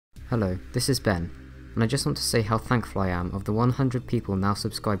Hello, this is Ben, and I just want to say how thankful I am of the 100 people now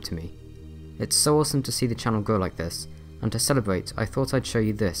subscribed to me. It's so awesome to see the channel grow like this, and to celebrate I thought I'd show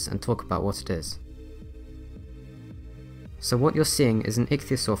you this and talk about what it is. So what you're seeing is an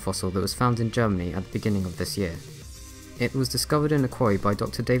ichthyosaur fossil that was found in Germany at the beginning of this year. It was discovered in a quarry by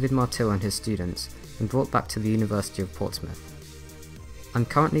Dr. David Martill and his students and brought back to the University of Portsmouth. I'm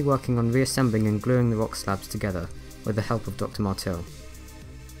currently working on reassembling and gluing the rock slabs together with the help of Dr. Martill.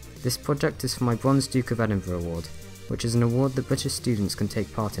 This project is for my Bronze Duke of Edinburgh Award, which is an award that British students can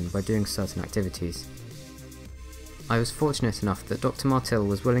take part in by doing certain activities. I was fortunate enough that Dr. Martill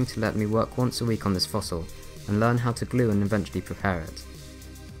was willing to let me work once a week on this fossil and learn how to glue and eventually prepare it.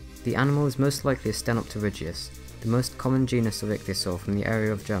 The animal is most likely a Stenopterygius, the most common genus of ichthyosaur from the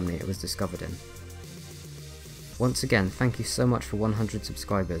area of Germany it was discovered in. Once again, thank you so much for 100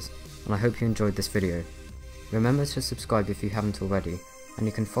 subscribers, and I hope you enjoyed this video. Remember to subscribe if you haven't already, and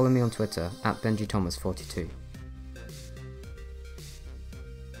you can follow me on Twitter at BenjiThomas42.